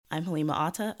I'm Halima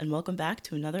Atta, and welcome back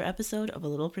to another episode of A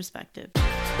Little Perspective.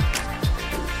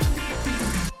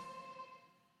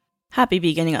 Happy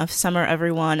beginning of summer,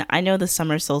 everyone. I know the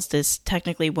summer solstice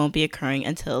technically won't be occurring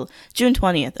until June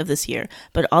 20th of this year,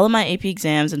 but all of my AP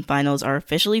exams and finals are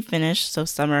officially finished, so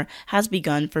summer has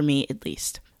begun for me at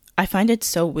least. I find it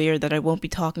so weird that I won't be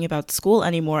talking about school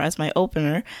anymore as my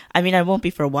opener. I mean, I won't be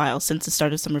for a while, since the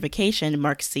start of summer vacation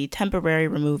marks the temporary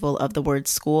removal of the word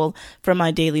school from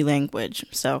my daily language,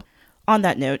 so on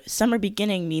that note, summer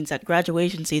beginning means that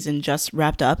graduation season just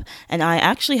wrapped up, and I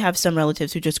actually have some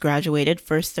relatives who just graduated.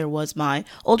 First, there was my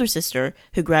older sister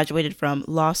who graduated from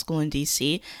law school in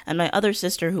DC, and my other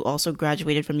sister who also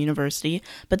graduated from university.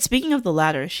 But speaking of the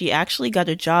latter, she actually got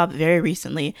a job very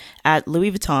recently at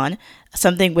Louis Vuitton,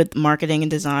 something with marketing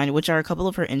and design, which are a couple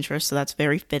of her interests, so that's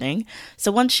very fitting.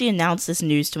 So once she announced this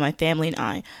news to my family and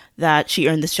I, that she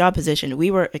earned this job position, we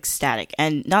were ecstatic,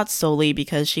 and not solely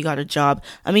because she got a job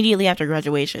immediately after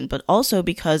graduation, but also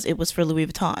because it was for Louis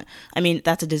Vuitton. I mean,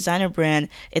 that's a designer brand.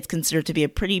 It's considered to be a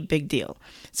pretty big deal.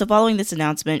 So following this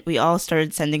announcement, we all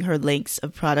started sending her links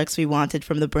of products we wanted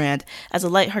from the brand as a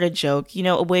lighthearted joke,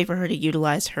 a way for her to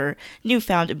utilize her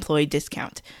newfound employee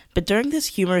discount. But during this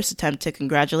humorous attempt to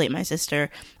congratulate my sister,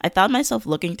 I found myself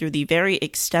looking through the very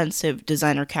extensive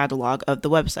designer catalog of the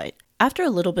website. After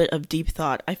a little bit of deep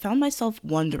thought, I found myself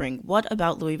wondering what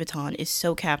about Louis Vuitton is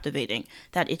so captivating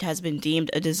that it has been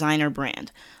deemed a designer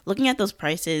brand. Looking at those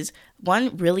prices,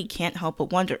 one really can't help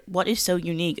but wonder what is so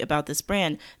unique about this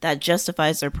brand that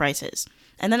justifies their prices.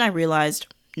 And then I realized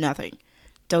nothing.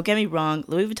 Don't get me wrong,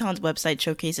 Louis Vuitton's website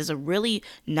showcases a really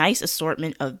nice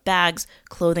assortment of bags,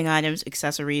 clothing items,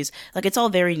 accessories. It's all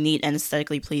very neat and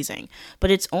aesthetically pleasing. But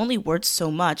it's only worth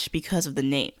so much because of the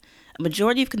name. A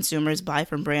majority of consumers buy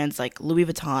from brands like Louis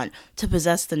Vuitton to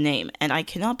possess the name, and I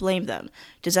cannot blame them.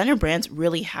 Designer brands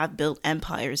really have built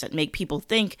empires that make people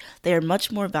think they are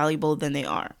much more valuable than they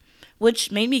are, which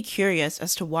made me curious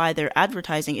as to why their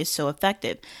advertising is so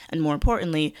effective, and more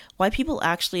importantly, why people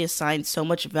actually assign so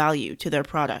much value to their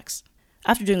products.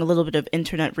 After doing a little bit of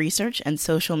internet research and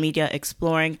social media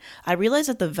exploring, I realized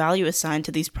that the value assigned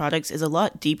to these products is a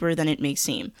lot deeper than it may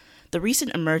seem. The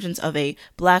recent emergence of a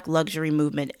black luxury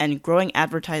movement and growing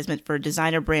advertisement for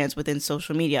designer brands within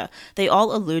social media, they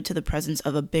all allude to the presence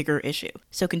of a bigger issue.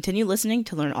 So continue listening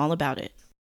to learn all about it.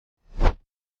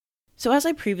 So as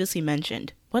I previously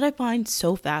mentioned, what I find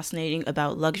so fascinating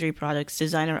about luxury products,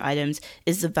 designer items,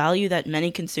 is the value that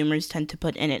many consumers tend to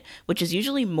put in it, which is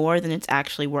usually more than it's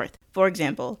actually worth. For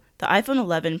example, the iPhone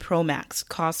 11 Pro Max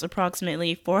costs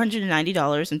approximately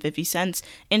 $490.50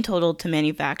 in total to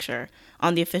manufacture.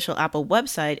 On the official Apple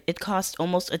website, it costs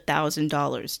almost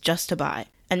 $1,000 just to buy.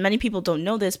 And many people don't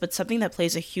know this, but something that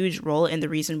plays a huge role in the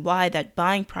reason why that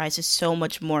buying price is so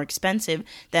much more expensive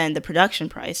than the production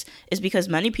price is because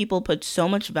many people put so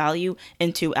much value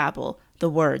into Apple. The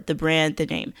word, the brand, the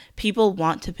name. People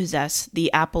want to possess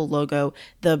the Apple logo,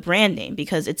 the brand name,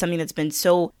 because it's something that's been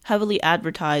so heavily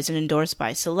advertised and endorsed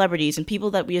by celebrities and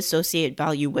people that we associate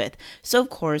value with. So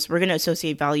of course, we're going to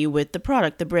associate value with the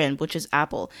product, the brand, which is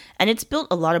Apple. And it's built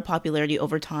a lot of popularity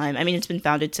over time. I mean, it's been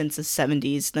founded since the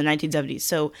 70s, the 1970s.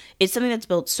 So it's something that's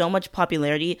built so much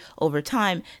popularity over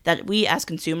time that we as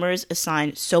consumers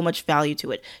assign so much value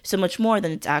to it, so much more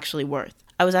than it's actually worth.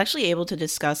 I was actually able to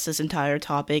discuss this entire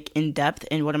topic in depth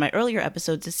in one of my earlier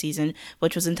episodes this season,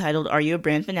 which was entitled, Are You a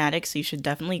Brand Fanatic? So you should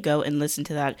definitely go and listen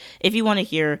to that if you want to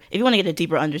get a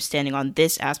deeper understanding on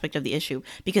this aspect of the issue,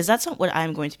 because that's not what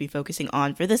I'm going to be focusing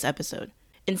on for this episode.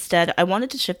 Instead, I wanted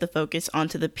to shift the focus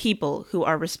onto the people who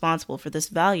are responsible for this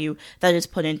value that is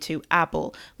put into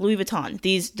Apple, Louis Vuitton,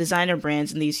 these designer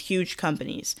brands and these huge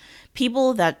companies.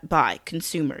 People that buy,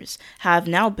 consumers, have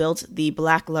now built the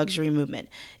Black luxury movement.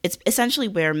 It's essentially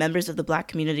where members of the Black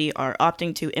community are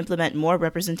opting to implement more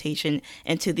representation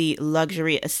into the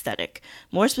luxury aesthetic.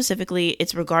 More specifically,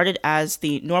 it's regarded as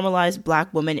the normalized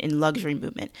Black woman in luxury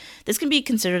movement. This can be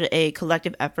considered a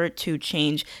collective effort to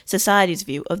change society's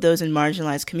view of those in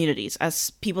marginalized communities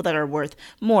as people that are worth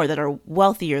more, that are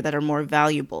wealthier, that are more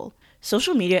valuable.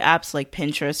 Social media apps like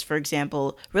Pinterest, for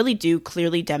example, really do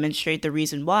clearly demonstrate the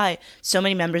reason why so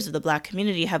many members of the Black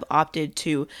community have opted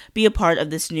to be a part of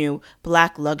this new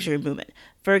Black luxury movement.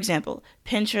 For example,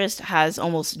 Pinterest has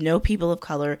almost no people of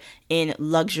color in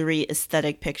luxury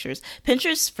aesthetic pictures.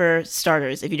 Pinterest, for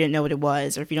starters, if you didn't know what it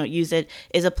was or if you don't use it,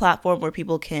 is a platform where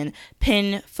people can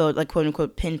pin quote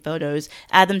unquote pin photos,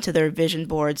 add them to their vision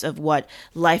boards of what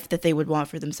life that they would want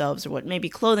for themselves, or what maybe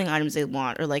clothing items they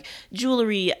want, or like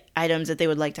jewelry items that they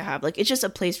would like to have. It's just a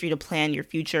place for you to plan your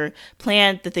future,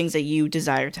 plan the things that you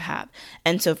desire to have.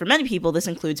 And so for many people, this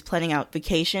includes planning out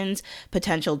vacations,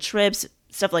 potential trips,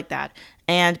 stuff like that.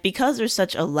 And because there's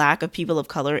such a lack of people of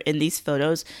color in these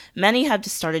photos, many have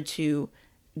just started to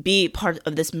be part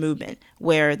of this movement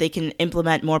where they can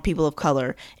implement more people of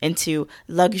color into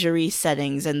luxury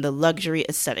settings and the luxury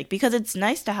aesthetic, because it's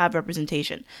nice to have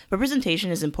representation. Representation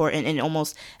is important in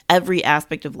almost every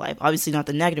aspect of life, obviously not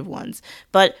the negative ones,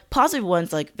 but positive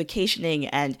ones like vacationing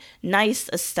and nice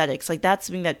aesthetics. Like, that's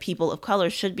something that people of color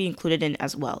should be included in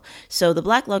as well. So the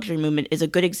Black luxury movement is a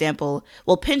good example.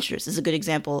 Well, Pinterest is a good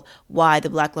example why the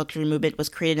Black luxury movement was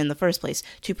created in the first place,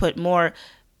 to put more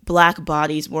Black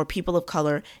bodies, more people of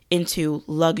color into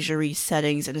luxury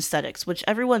settings and aesthetics, which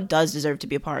everyone does deserve to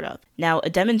be a part of. Now,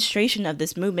 a demonstration of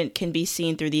this movement can be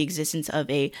seen through the existence of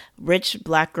a rich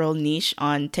Black girl niche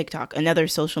on TikTok, another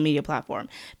social media platform.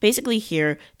 Basically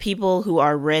here, people who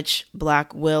are rich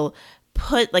Black will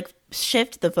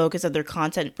shift the focus of their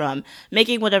content from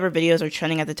making whatever videos are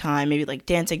trending at the time, maybe like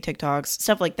dancing TikToks,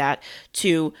 stuff like that,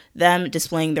 to them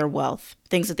displaying their wealth,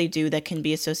 things that they do that can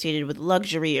be associated with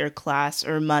luxury or class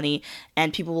or money.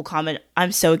 And people will comment,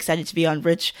 I'm so excited to be on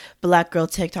rich Black girl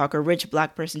TikTok or rich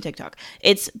Black person TikTok.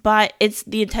 The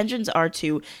intentions are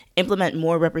to implement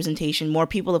more representation, more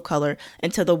people of color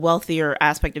into the wealthier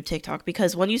aspect of TikTok.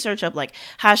 Because when you search up like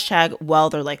hashtag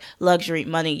wealth or like luxury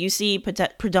money, you see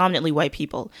predominantly white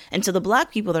people. And so the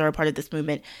Black people that are a part of this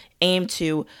movement aim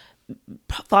to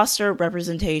foster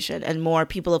representation and more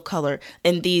people of color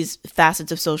in these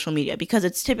facets of social media, because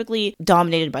it's typically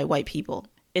dominated by white people.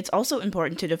 It's also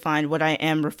important to define what I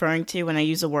am referring to when I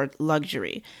use the word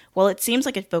luxury. While it seems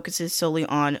like it focuses solely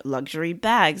on luxury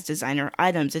bags, designer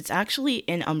items, it's actually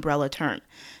an umbrella term.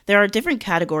 There are different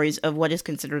categories of what is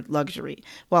considered luxury,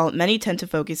 while many tend to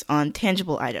focus on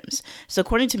tangible items. So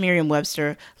according to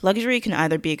Merriam-Webster, luxury can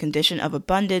either be a condition of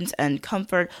abundance and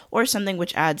comfort or something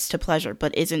which adds to pleasure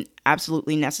but isn't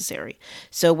absolutely necessary.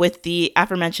 So with the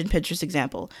aforementioned Pinterest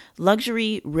example,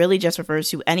 luxury really just refers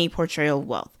to any portrayal of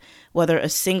wealth, whether a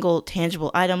single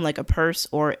tangible item like a purse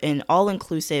or an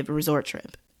all-inclusive resort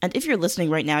trip. And if you're listening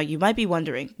right now, you might be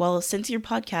wondering, well, since your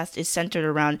podcast is centered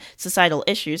around societal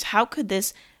issues, how could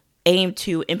this aim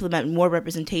to implement more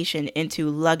representation into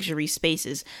luxury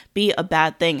spaces be a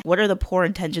bad thing? What are the poor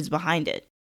intentions behind it?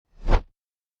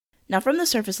 Now, from the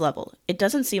surface level, it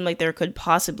doesn't seem like there could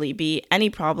possibly be any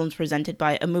problems presented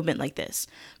by a movement like this.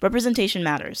 Representation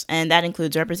matters, and that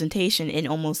includes representation in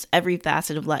almost every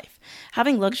facet of life.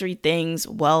 Having luxury things,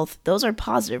 wealth, those are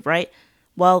positive, right?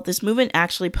 Well, this movement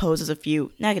actually poses a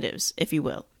few negatives, if you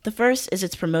will. The first is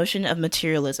its promotion of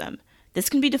materialism. This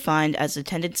can be defined as the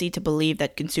tendency to believe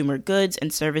that consumer goods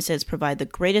and services provide the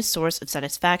greatest source of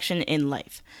satisfaction in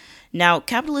life. Now,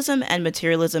 capitalism and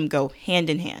materialism go hand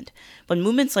in hand. When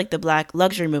movements like the Black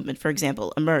luxury movement, for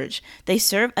example, emerge, they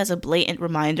serve as a blatant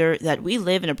reminder that we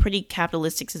live in a pretty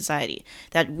capitalistic society,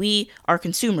 that we are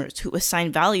consumers who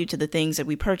assign value to the things that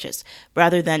we purchase,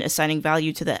 rather than assigning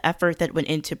value to the effort that went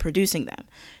into producing them.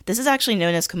 This is actually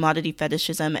known as commodity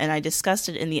fetishism, and I discussed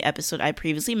it in the episode I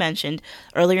previously mentioned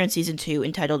earlier in season 2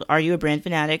 entitled, Are You a Brand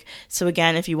Fanatic? So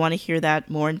again, if you want to hear that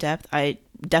more in depth, I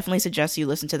definitely suggest you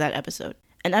listen to that episode.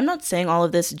 And I'm not saying all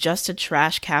of this just to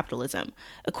trash capitalism.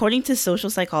 According to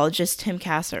social psychologist Tim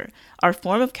Kasser, our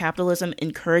form of capitalism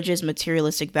encourages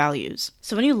materialistic values.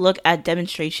 So when you look at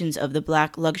demonstrations of the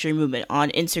Black luxury movement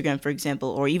on Instagram, for example,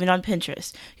 or even on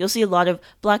Pinterest, you'll see a lot of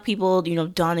Black people,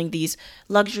 donning these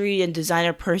luxury and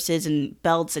designer purses and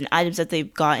belts and items that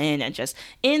they've gotten, and just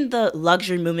in the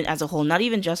luxury movement as a whole, not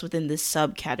even just within this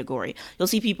subcategory. You'll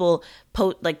see people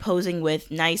posing with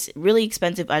nice, really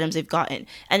expensive items they've gotten,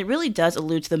 and it really does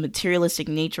allude to the materialistic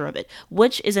nature of it,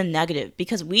 which is a negative,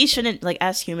 because we shouldn't,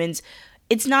 as humans,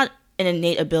 it's not an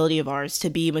innate ability of ours to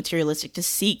be materialistic, to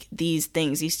seek these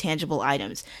things, these tangible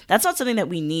items. That's not something that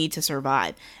we need to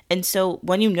survive. And so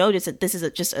when you notice that this is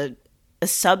just not a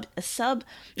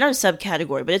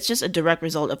subcategory, but it's just a direct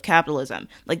result of capitalism,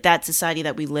 like that society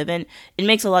that we live in, it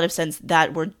makes a lot of sense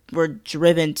that we're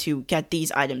driven to get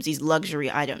these items, these luxury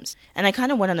items. And I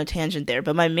kind of went on a tangent there,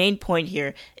 but my main point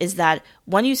here is that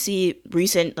when you see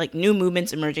recent, new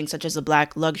movements emerging, such as the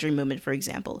Black luxury movement, for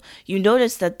example, you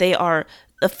notice that the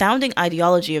founding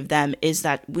ideology of them is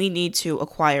that we need to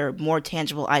acquire more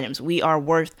tangible items. We are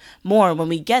worth more when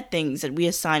we get things that we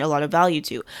assign a lot of value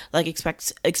to, like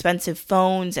expensive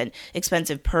phones and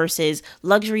expensive purses,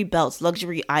 luxury belts,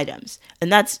 luxury items.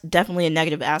 And that's definitely a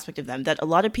negative aspect of them that a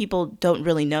lot of people don't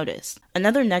really notice.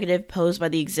 Another negative posed by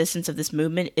the existence of this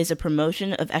movement is a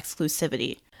promotion of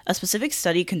exclusivity. A specific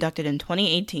study conducted in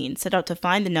 2018 set out to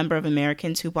find the number of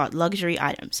Americans who bought luxury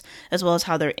items, as well as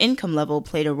how their income level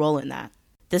played a role in that.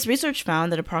 This research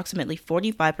found that approximately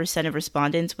 45% of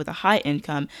respondents with a high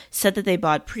income said that they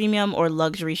bought premium or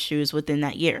luxury shoes within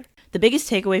that year. The biggest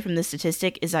takeaway from this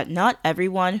statistic is that not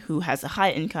everyone who has a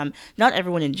high income, not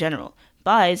everyone in general,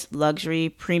 buys luxury,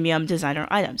 premium designer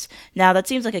items. Now, that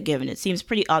seems like a given. It seems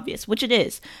pretty obvious, which it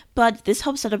is, but this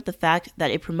helps set up the fact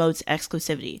that it promotes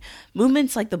exclusivity.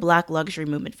 Movements like the Black luxury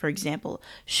movement, for example,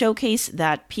 showcase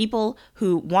that people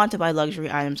who want to buy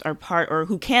luxury items are part, or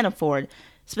who can afford,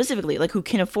 specifically, like who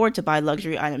can afford to buy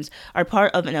luxury items, are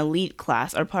part of an elite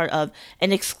class, are part of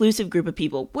an exclusive group of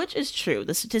people, which is true.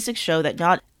 The statistics show that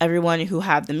not everyone who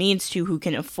have the means to, who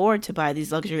can afford to buy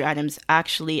these luxury items,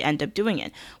 actually end up doing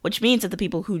it, which means that the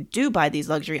people who do buy these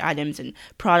luxury items and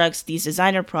products, these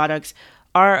designer products,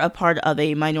 are a part of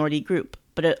a minority group.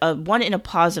 But one in a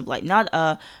positive light, not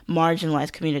a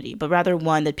marginalized community, but rather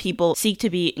one that people seek to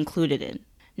be included in.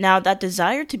 Now, that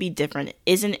desire to be different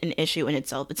isn't an issue in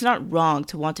itself. It's not wrong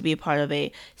to want to be a part of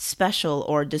a special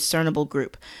or discernible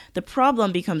group. The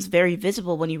problem becomes very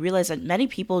visible when you realize that many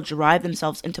people drive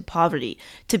themselves into poverty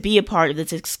to be a part of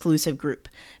this exclusive group.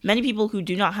 Many people who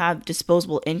do not have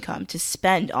disposable income to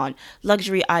spend on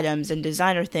luxury items and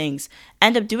designer things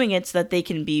end up doing it so that they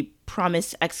can be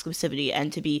promised exclusivity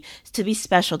and to be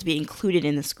special, to be included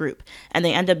in this group. And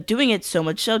they end up doing it so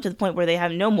much so to the point where they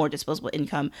have no more disposable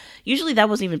income. Usually that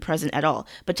wasn't even present at all,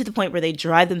 but to the point where they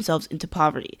drive themselves into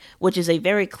poverty, which is a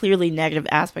very clearly negative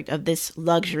aspect of this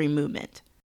luxury movement.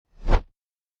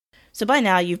 So by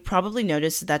now, you've probably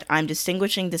noticed that I'm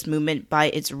distinguishing this movement by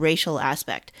its racial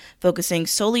aspect, focusing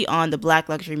solely on the Black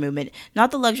luxury movement, not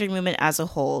the luxury movement as a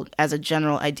whole, as a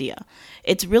general idea.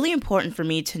 It's really important for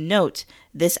me to note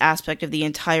this aspect of the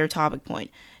entire topic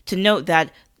point, to note that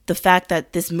the fact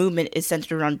that this movement is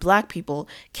centered around Black people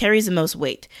carries the most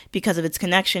weight because of its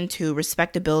connection to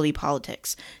respectability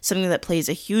politics, something that plays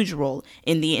a huge role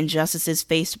in the injustices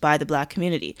faced by the Black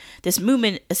community. This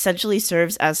movement essentially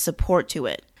serves as support to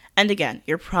it. And again,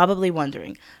 you're probably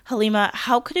wondering, Halima,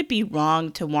 how could it be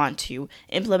wrong to want to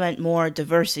implement more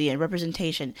diversity and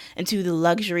representation into the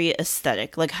luxury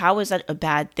aesthetic? Like, how is that a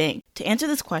bad thing? To answer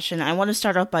this question, I want to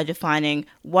start off by defining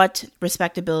what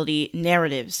respectability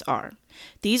narratives are.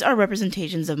 These are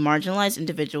representations of marginalized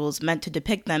individuals meant to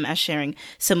depict them as sharing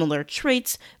similar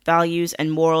traits, values,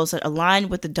 and morals that align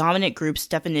with the dominant group's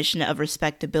definition of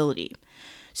respectability.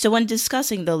 So when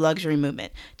discussing the luxury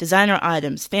movement, designer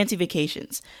items, fancy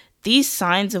vacations, these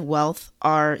signs of wealth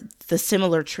are the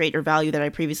similar trait or value that I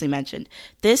previously mentioned.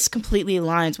 This completely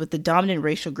aligns with the dominant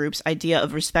racial group's idea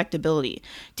of respectability,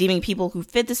 deeming people who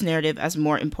fit this narrative as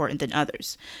more important than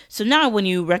others. So now when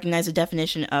you recognize the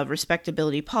definition of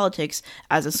respectability politics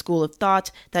as a school of thought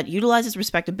that utilizes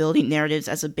respectability narratives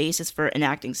as a basis for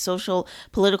enacting social,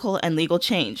 political, and legal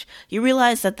change, you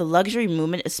realize that the luxury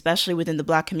movement, especially within the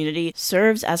Black community,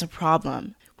 serves as a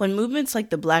problem. When movements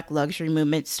like the Black luxury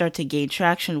movement start to gain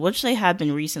traction, which they have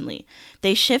been recently,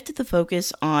 they shifted the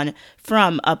focus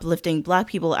from uplifting Black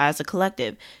people as a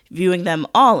collective, viewing them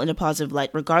all in a positive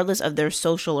light regardless of their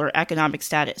social or economic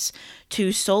status,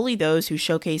 to solely those who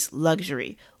showcase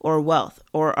luxury or wealth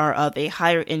or are of a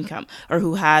higher income or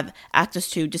who have access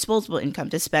to disposable income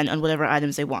to spend on whatever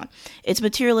items they want. It's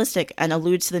materialistic and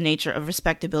alludes to the nature of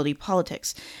respectability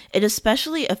politics. It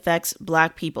especially affects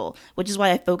Black people, which is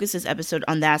why I focus this episode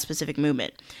on that specific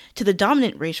movement. To the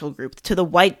dominant racial group, to the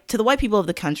white people of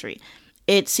the country,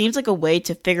 it seems like a way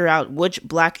to figure out which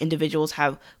Black individuals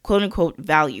have quote-unquote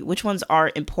value, which ones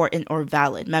are important or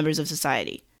valid members of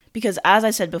society. Because as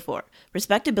I said before,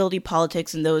 respectability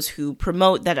politics and those who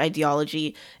promote that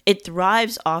ideology, it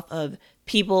thrives off of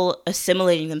people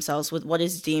assimilating themselves with what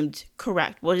is deemed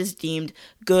correct, what is deemed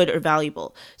good or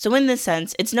valuable. So in this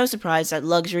sense, it's no surprise that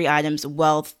luxury items,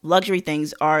 wealth, luxury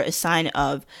things are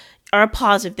a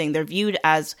positive thing. They're viewed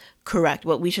as correct,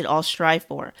 what we should all strive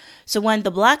for. So when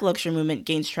the Black luxury movement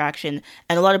gains traction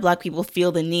and a lot of Black people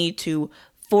feel the need to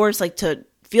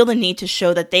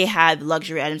show that they have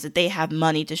luxury items, that they have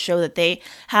money, to show that they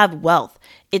have wealth,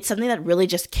 it's something that really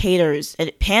just caters and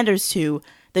it panders to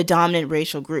the dominant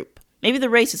racial group. Maybe the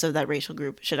racists of that racial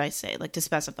group, should I say, like to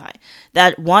specify,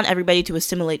 that want everybody to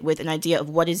assimilate with an idea of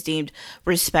what is deemed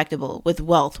respectable, with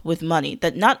wealth, with money,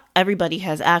 that not everybody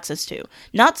has access to,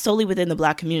 not solely within the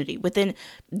Black community, within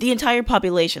the entire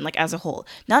population, like as a whole.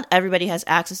 Not everybody has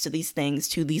access to these things,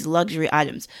 to these luxury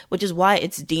items, which is why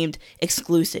it's deemed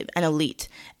exclusive and elite.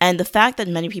 And the fact that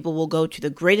many people will go to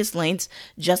the greatest lengths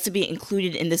just to be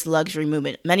included in this luxury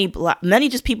movement, many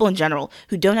just people in general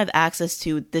who don't have access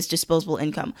to this disposable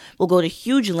income will go to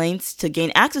huge lengths to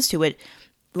gain access to it,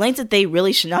 lengths that they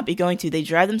really should not be going to. They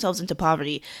drive themselves into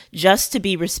poverty just to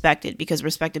be respected, because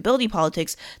respectability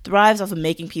politics thrives off of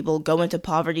making people go into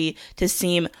poverty to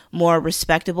seem more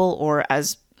respectable or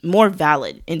as more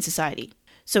valid in society.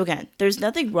 So again, there's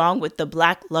nothing wrong with the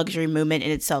Black luxury movement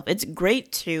in itself. It's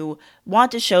great to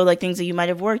want to show like things that you might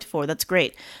have worked for. That's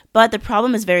great. But the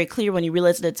problem is very clear when you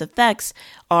realize that its effects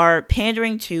are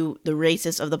pandering to the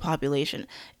races of the population.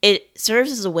 It serves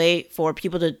as a way for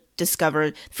people to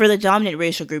discover, for the dominant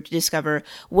racial group to discover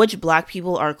which Black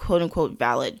people are quote unquote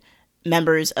valid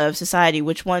members of society,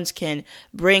 which ones can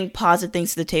bring positive things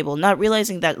to the table, not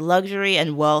realizing that luxury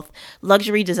and wealth,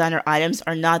 luxury designer items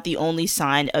are not the only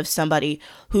sign of somebody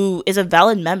who is a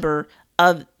valid member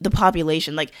of the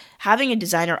population. Like, having a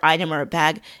designer item or a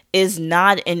bag is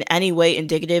not in any way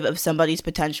indicative of somebody's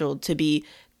potential to be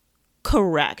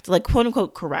correct, like quote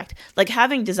unquote correct. Like,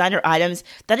 having designer items,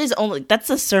 that's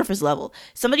the surface level.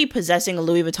 Somebody possessing a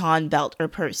Louis Vuitton belt or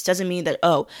purse doesn't mean that,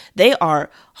 oh, they are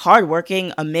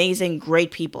hardworking, amazing, great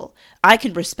people. I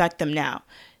can respect them now.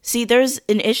 See, there's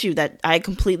an issue that I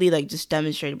completely just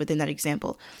demonstrated within that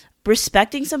example.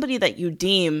 Respecting somebody that you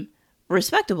deem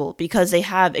respectable because they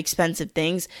have expensive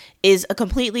things is a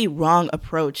completely wrong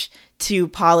approach to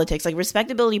politics. Like,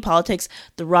 respectability politics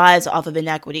thrives off of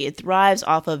inequity. It thrives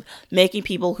off of making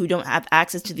people who don't have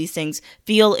access to these things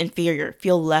feel inferior,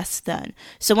 feel less than.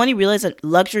 So when you realize that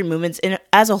luxury movements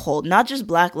as a whole, not just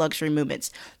Black luxury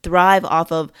movements, thrive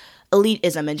off of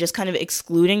elitism and just kind of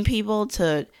excluding people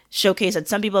to showcase that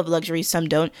some people have luxury, some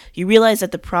don't, you realize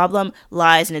that the problem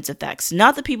lies in its effects.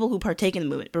 Not the people who partake in the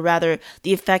movement, but rather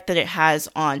the effect that it has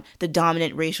on the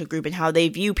dominant racial group and how they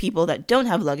view people that don't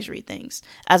have luxury things,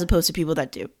 as opposed to people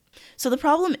that do. So the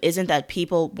problem isn't that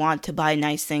people want to buy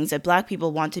nice things, that Black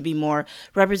people want to be more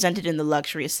represented in the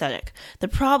luxury aesthetic. The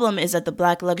problem is that the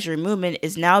Black luxury movement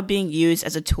is now being used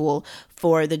as a tool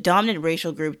for the dominant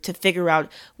racial group to figure out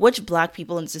which Black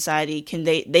people in society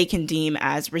they can deem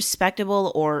as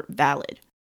respectable or valid.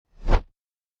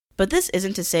 But this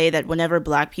isn't to say that whenever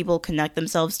Black people connect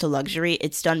themselves to luxury,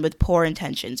 it's done with poor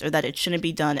intentions or that it shouldn't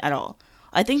be done at all.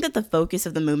 I think that the focus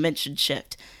of the movement should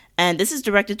shift. And this is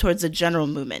directed towards the general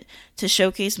movement, to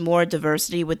showcase more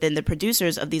diversity within the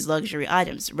producers of these luxury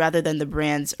items, rather than the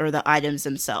brands or the items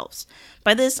themselves.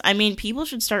 By this, I mean people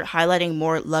should start highlighting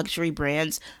more luxury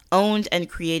brands owned and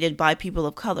created by people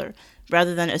of color,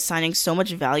 rather than assigning so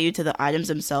much value to the items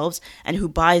themselves and who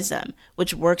buys them,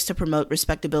 which works to promote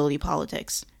respectability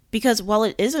politics. Because while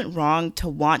it isn't wrong to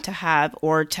want to have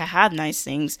or to have nice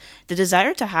things, the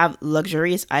desire to have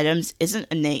luxurious items isn't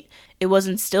innate. It was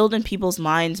instilled in people's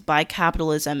minds by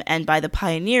capitalism and by the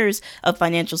pioneers of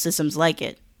financial systems like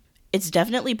it. It's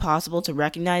definitely possible to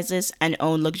recognize this and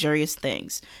own luxurious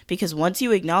things, because once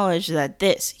you acknowledge that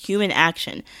this human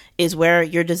action is where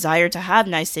your desire to have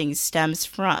nice things stems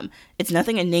from, it's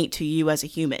nothing innate to you as a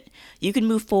human. You can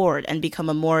move forward and become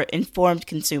a more informed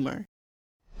consumer.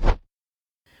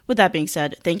 With that being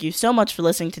said, thank you so much for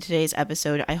listening to today's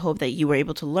episode. I hope that you were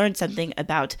able to learn something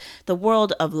about the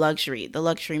world of luxury, the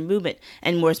luxury movement,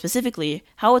 and more specifically,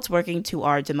 how it's working to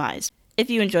our demise. If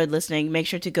you enjoyed listening, make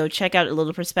sure to go check out A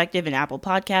Little Perspective in Apple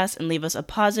Podcasts and leave us a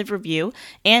positive review,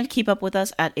 and keep up with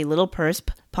us at A Little Persp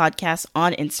Podcast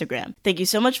on Instagram. Thank you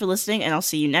so much for listening, and I'll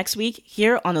see you next week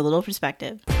here on A Little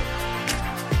Perspective.